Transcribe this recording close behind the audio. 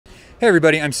Hey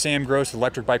everybody, I'm Sam Gross,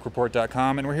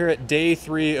 electricbikereport.com, and we're here at day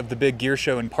 3 of the big gear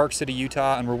show in Park City,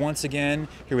 Utah, and we're once again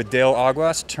here with Dale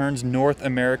Aguas, Tern's North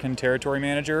American Territory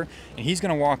Manager, and he's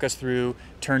going to walk us through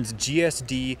Tern's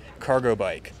GSD cargo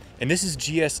bike. And this is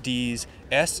GSD's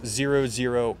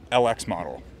S00 LX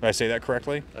model. Did I say that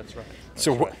correctly? That's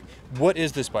right. What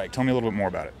is this bike? Tell me a little bit more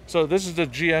about it. So this is the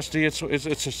GSD.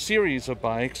 It's a series of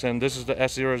bikes, and this is the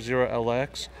S00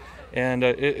 LX, and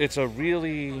it's a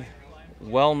really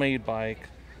well-made bike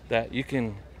that you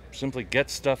can simply get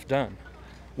stuff done,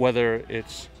 whether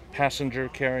it's passenger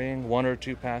carrying, 1 or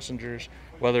 2 passengers,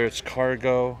 whether it's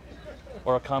cargo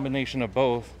or a combination of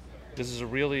both. This is a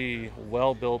really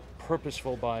well-built,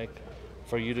 purposeful bike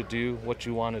for you to do what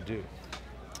you want to do.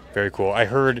 Very cool. I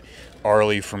heard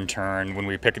Arlie from Tern when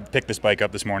we picked this bike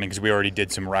up this morning, because we already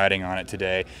did some riding on it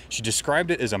today. She described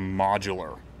it as a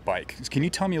modular bike. Can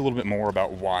you tell me a little bit more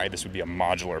about why this would be a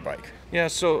modular bike? Yeah,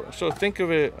 so think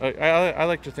of it, I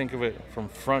like to think of it from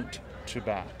front to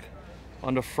back.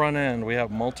 On the front end, we have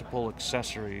multiple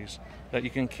accessories that you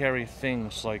can carry,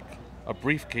 things like a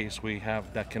briefcase we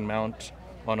have that can mount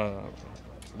on a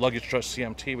luggage truck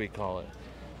CMT, we call it.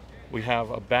 We have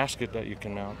a basket that you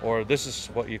can mount, or this is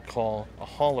what you call a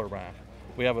hauler rack.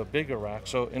 We have a bigger rack,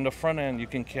 so in the front end you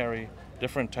can carry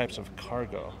different types of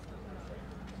cargo.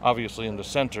 Obviously in the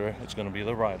center it's going to be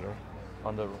the rider.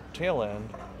 On the tail end,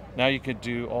 now you could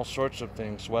do all sorts of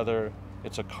things, whether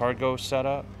it's a cargo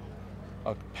setup,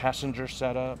 a passenger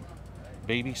setup,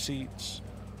 baby seats,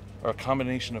 or a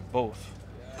combination of both.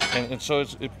 And so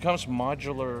it becomes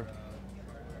modular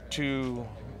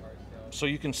so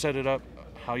you can set it up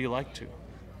how you like to.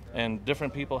 And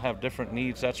different people have different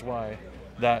needs. That's why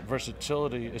that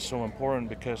versatility is so important,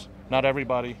 because not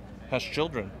everybody has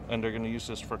children and they're going to use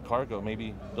this for cargo,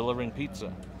 maybe delivering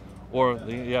pizza. Or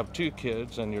you have 2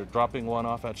 kids and you're dropping one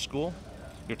off at school,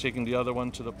 you're taking the other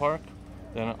one to the park,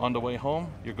 then on the way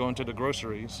home you're going to the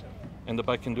groceries, and the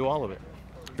bike can do all of it.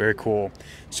 Very cool.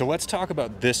 So let's talk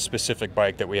about this specific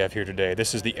bike that we have here today.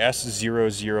 This is the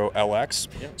S00 LX.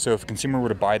 Yep. So if a consumer were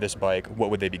to buy this bike, what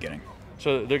would they be getting?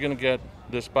 So they're going to get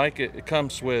this bike. It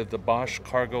comes with the Bosch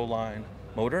cargo line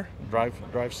motor,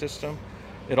 drive system.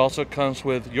 It also comes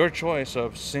with your choice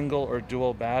of single or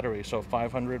dual battery, so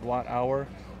 500 watt hour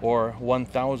or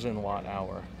 1000 watt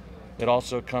hour. It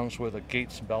also comes with a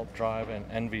Gates belt drive and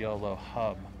NVLO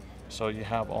hub. So you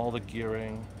have all the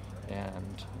gearing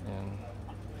and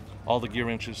all the gear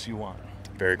inches you want.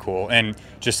 Very cool. And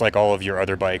just like all of your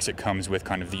other bikes, it comes with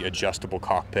kind of the adjustable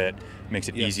cockpit, makes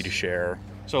it easy to share.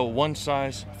 So one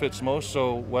size fits most,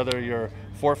 so whether you're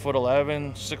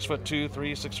 4'11", 6'2",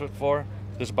 3, 6'4",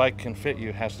 this bike can fit you.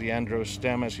 It has the Andro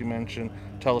stem, as you mentioned,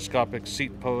 telescopic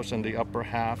seat post, and the upper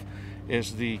half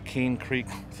is the Cane Creek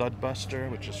Thud Buster,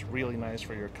 which is really nice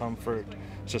for your comfort.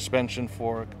 Suspension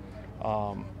fork.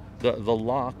 The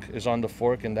lock is on the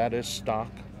fork, and that is stock,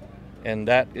 and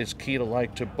that is key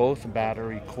to both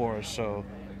battery cores. So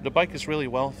the bike is really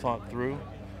well thought through,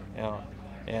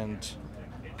 and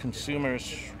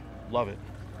consumers love it.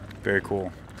 Very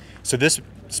cool. So this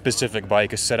specific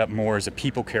bike is set up more as a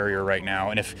people carrier right now,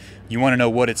 and if you want to know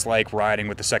what it's like riding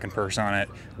with the second person on it,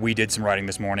 we did some riding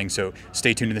this morning, so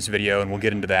stay tuned to this video and we'll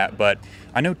get into that. But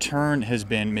I know Tern has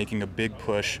been making a big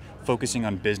push focusing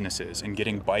on businesses and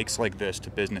getting bikes like this to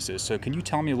businesses. So can you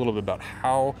tell me a little bit about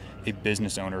how a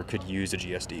business owner could use a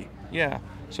GSD? Yeah,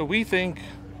 so we think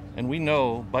and we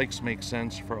know bikes make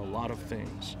sense for a lot of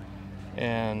things,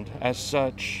 and as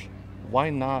such, why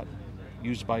not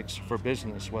use bikes for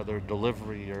business, whether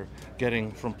delivery or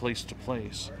getting from place to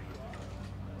place?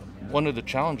 One of the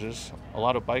challenges, a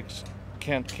lot of bikes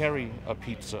can't carry a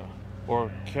pizza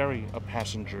or carry a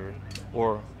passenger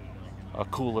or a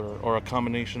cooler or a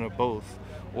combination of both,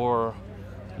 or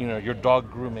your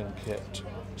dog grooming kit.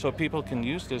 So people can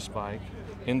use this bike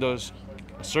in those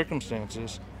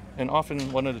circumstances. And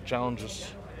often one of the challenges,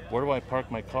 where do I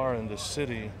park my car in this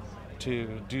city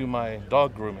to do my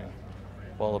dog grooming?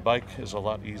 Well, a bike is a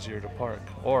lot easier to park,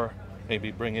 or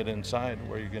maybe bring it inside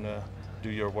where you're gonna do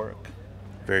your work.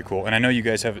 Very cool. And I know you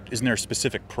guys have, isn't there a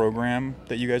specific program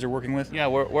that you guys are working with? Yeah,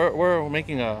 we're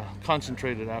making a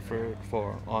concentrated effort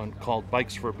called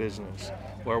Bikes for Business,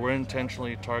 where we're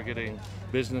intentionally targeting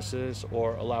businesses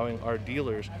or allowing our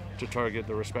dealers to target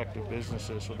the respective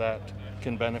businesses so that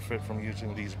can benefit from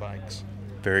using these bikes.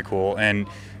 Very cool. And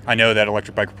I know that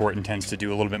Electric Bike Report intends to do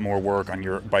a little bit more work on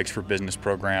your Bikes for Business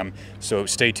program, so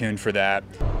stay tuned for that.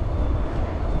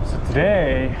 So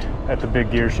today at the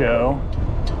Big Gear Show,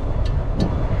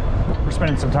 we're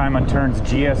spending some time on Tern's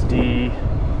GSD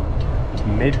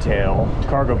Midtail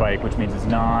cargo bike, which means it's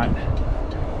not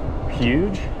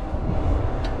huge,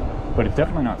 but it's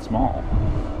definitely not small.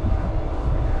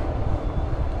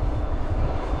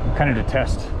 kind of to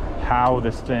test how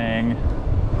this thing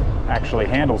actually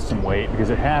handles some weight, because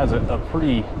it has a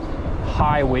pretty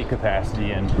high weight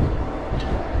capacity, and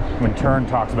when Tern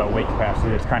talks about weight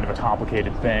capacity, it's kind of a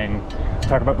complicated thing. Let's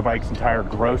talk about the bike's entire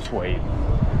gross weight,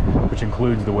 which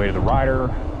includes the weight of the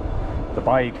rider, the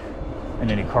bike, and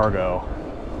any cargo.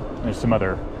 There's some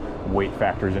other weight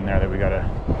factors in there that we gotta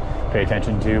pay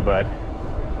attention to, but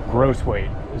gross weight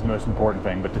is the most important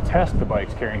thing. But to test the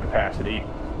bike's carrying capacity,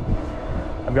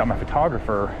 I've got my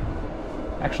photographer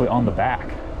actually on the back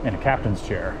in a captain's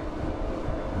chair,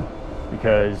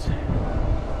 because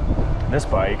this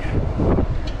bike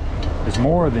is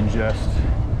more than just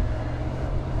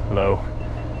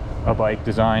a bike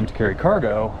designed to carry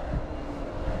cargo.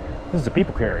 This is a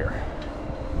people carrier,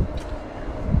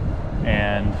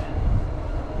 and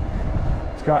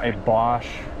it's got a Bosch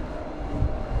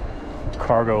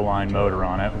cargo line motor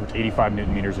on it with 85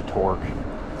 Newton meters of torque,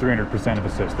 300% of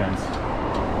assistance.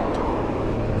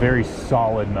 Very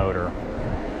solid motor.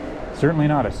 Certainly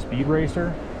not a speed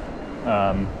racer.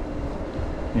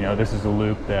 You know, this is a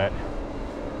loop that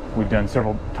we've done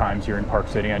several times here in Park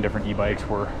City on different e-bikes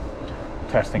we're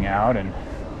testing out, and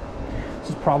this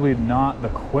is probably not the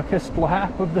quickest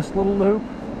lap of this little loop,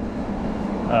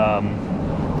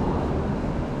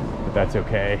 but that's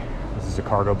okay. This is a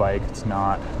cargo bike. It's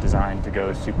not designed to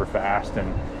go super fast,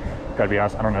 and gotta be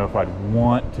honest, I don't know if I'd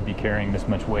want to be carrying this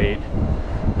much weight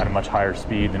at a much higher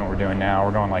speed than what we're doing now.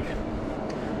 We're going like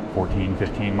 14,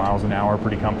 15 miles an hour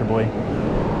pretty comfortably.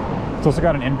 It's also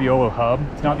got an Enviolo hub.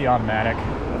 It's not the automatic.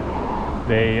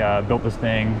 They built this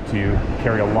thing to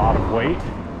carry a lot of weight,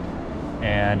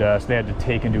 and so they had to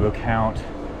take into account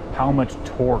how much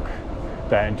torque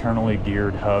that internally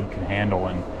geared hub can handle,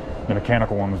 and the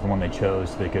mechanical one was the one they chose.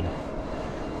 So it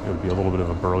would be a little bit of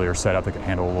a burlier setup that could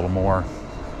handle a little more.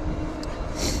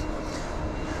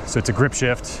 So it's a grip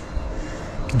shift,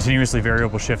 continuously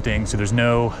variable shifting, so there's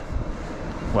no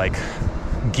like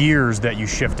gears that you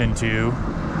shift into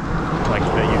like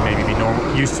that you maybe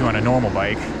be used to on a normal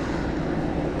bike.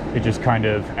 It just kind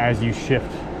of, as you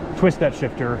twist that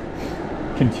shifter,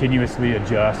 continuously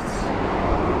adjusts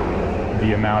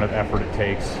the amount of effort it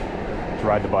takes to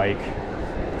ride the bike.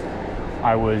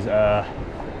 I was the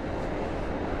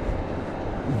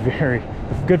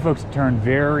good folks at Tern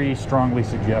very strongly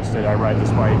suggested I ride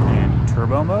this bike in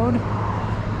turbo mode.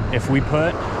 If we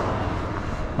put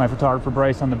my photographer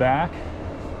Bryce on the back,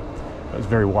 that was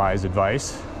very wise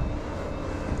advice.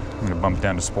 I'm gonna bump it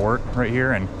down to sport right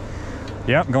here, and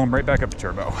yeah, I'm going right back up to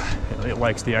turbo. It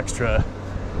likes the extra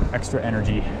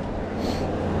energy.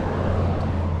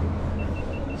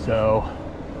 So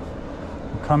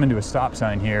I'm coming to a stop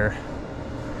sign here,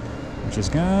 which is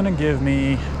gonna give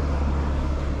me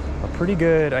a pretty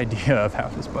good idea of how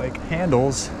this bike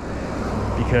handles,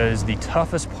 because the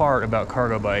toughest part about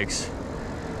cargo bikes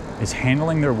is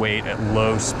handling their weight at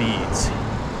low speeds.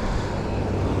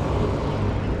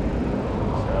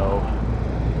 So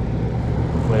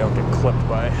hopefully I don't get clipped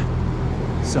by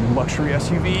some luxury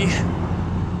SUV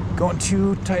going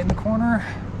too tight in the corner.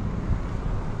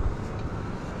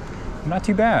 Not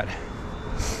too bad.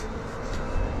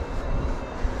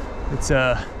 It's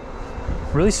a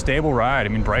really stable ride. I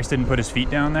mean, Bryce didn't put his feet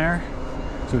down there,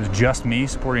 so it was just me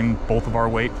supporting both of our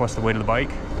weight plus the weight of the bike.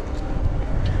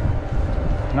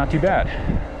 Not too bad.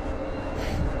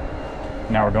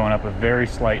 Now we're going up a very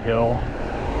slight hill.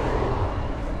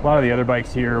 A lot of the other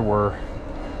bikes here were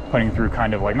putting through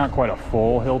kind of like not quite a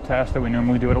full hill test that we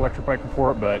normally do at Electric Bike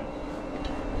Report, but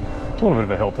a little bit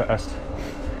of a hill test.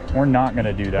 We're not going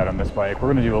to do that on this bike.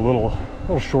 We're going to do a little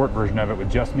short version of it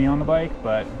with just me on the bike,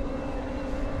 but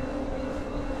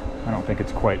I don't think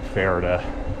it's quite fair to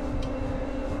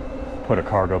put a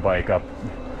cargo bike up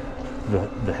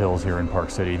the hills here in Park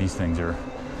City. These things are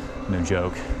no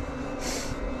joke.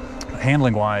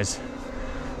 Handling wise,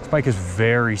 this bike is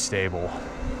very stable.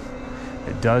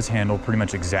 It does handle pretty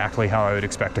much exactly how I would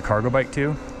expect a cargo bike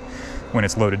to when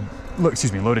it's loaded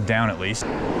down at least.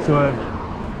 So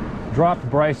I've dropped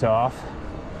Bryce off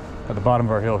at the bottom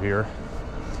of our hill here.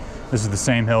 This is the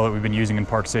same hill that we've been using in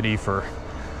Park City for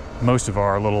most of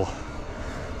our little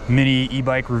mini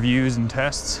e-bike reviews and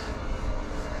tests.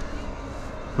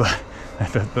 But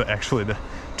actually the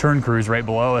Tern crew's right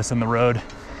below us in the road,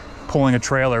 pulling a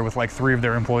trailer with like 3 of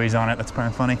their employees on it. That's kind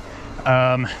of funny.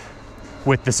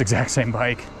 With this exact same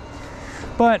bike.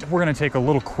 But we're gonna take a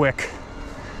little quick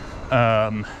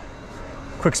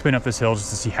spin up this hill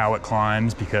just to see how it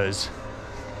climbs, because,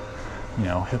 you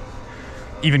know,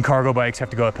 even cargo bikes have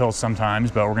to go up hills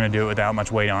sometimes, but we're gonna do it without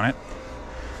much weight on it.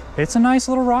 It's a nice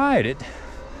little ride.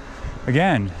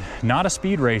 Again, not a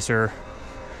speed racer,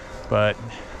 but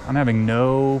I'm having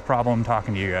no problem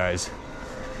talking to you guys.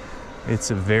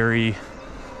 It's a very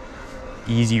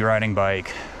easy riding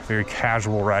bike, very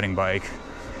casual riding bike,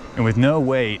 and with no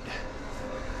weight.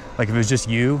 Like if it was just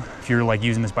you, if you're like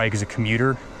using this bike as a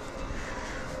commuter,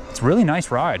 it's a really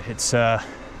nice ride. It's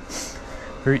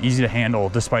very easy to handle,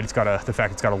 despite the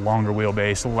fact it's got a longer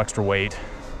wheelbase, a little extra weight.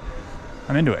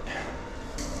 I'm into it.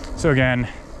 So again,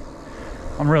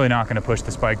 I'm really not going to push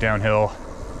this bike downhill.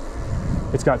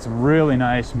 It's got some really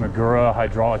nice Magura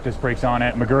hydraulic disc brakes on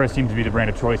it. Magura seems to be the brand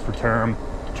of choice for Tern.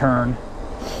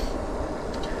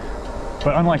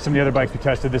 But unlike some of the other bikes we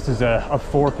tested, this is a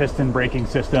 4-piston braking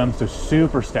system, so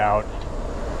super stout.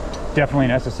 Definitely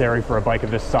necessary for a bike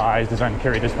of this size, designed to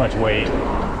carry this much weight.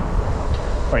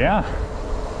 But yeah,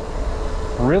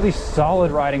 really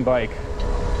solid riding bike.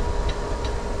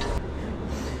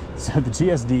 So the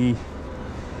GSD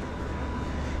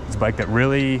is a bike that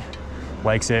really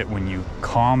likes it when you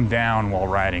calm down while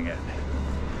riding it.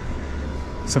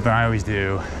 Something I always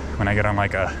do when I get on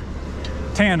like a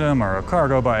tandem or a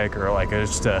cargo bike or like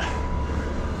just a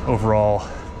overall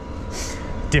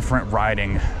different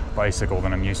riding bicycle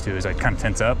than I'm used to is I kind of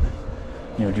tense up,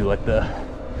 you know, do like the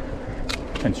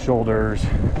tense shoulders,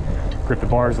 grip the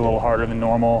bars a little harder than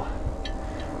normal.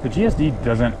 The GSD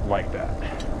doesn't like that.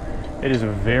 It is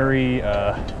a very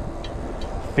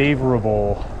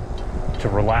favorable to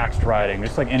relaxed riding,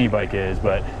 just like any bike is,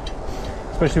 but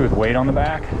especially with weight on the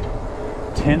back,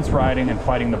 tense riding and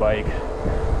fighting the bike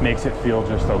makes it feel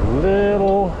just a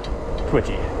little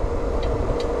twitchy.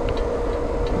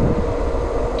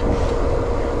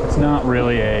 It's not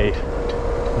really a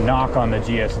knock on the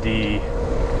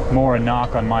GSD, more a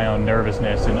knock on my own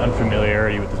nervousness and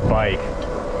unfamiliarity with this bike.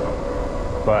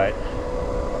 But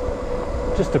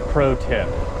just a pro tip.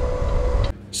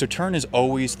 So Tern is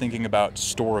always thinking about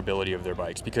storability of their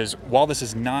bikes, because while this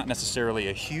is not necessarily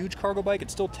a huge cargo bike, it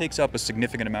still takes up a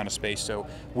significant amount of space. So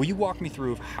will you walk me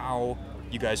through how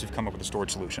you guys have come up with a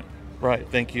storage solution? Right,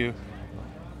 thank you.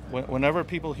 Whenever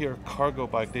people hear cargo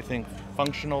bike, they think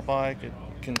functional bike. It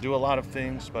can do a lot of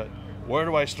things, but where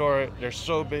do I store it? They're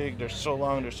so big, they're so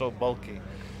long, they're so bulky.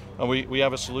 And we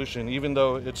have a solution. Even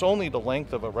though it's only the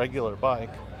length of a regular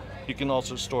bike, you can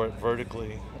also store it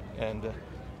vertically, and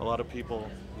a lot of people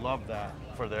love that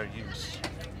for their use.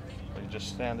 You just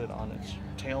stand it on its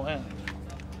tail end.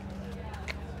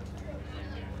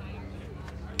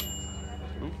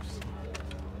 Oops.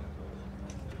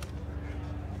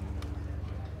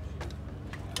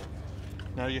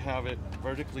 Now you have it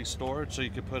vertically stored, so you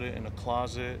could put it in a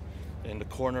closet, in the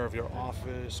corner of your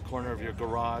office, corner of your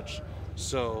garage,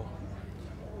 so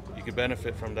you could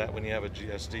benefit from that when you have a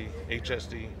GSD,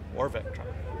 HSD, or Vectron.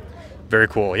 Very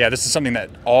cool. Yeah, this is something that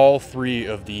all 3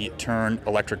 of the Tern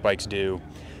electric bikes do.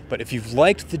 But if you've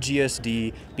liked the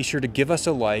GSD, be sure to give us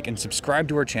a like and subscribe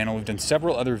to our channel. We've done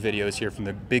several other videos here from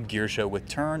the big gear show with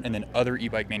Tern and then other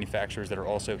e-bike manufacturers that are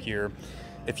also here.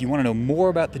 If you want to know more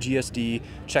about the GSD,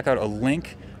 check out a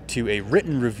link to a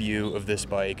written review of this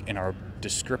bike in our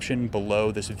description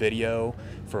below this video.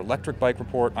 For Electric Bike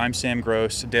Report, I'm Sam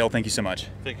Gross. Dale, thank you so much.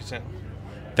 Thank you, Sam.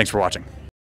 Thanks for watching.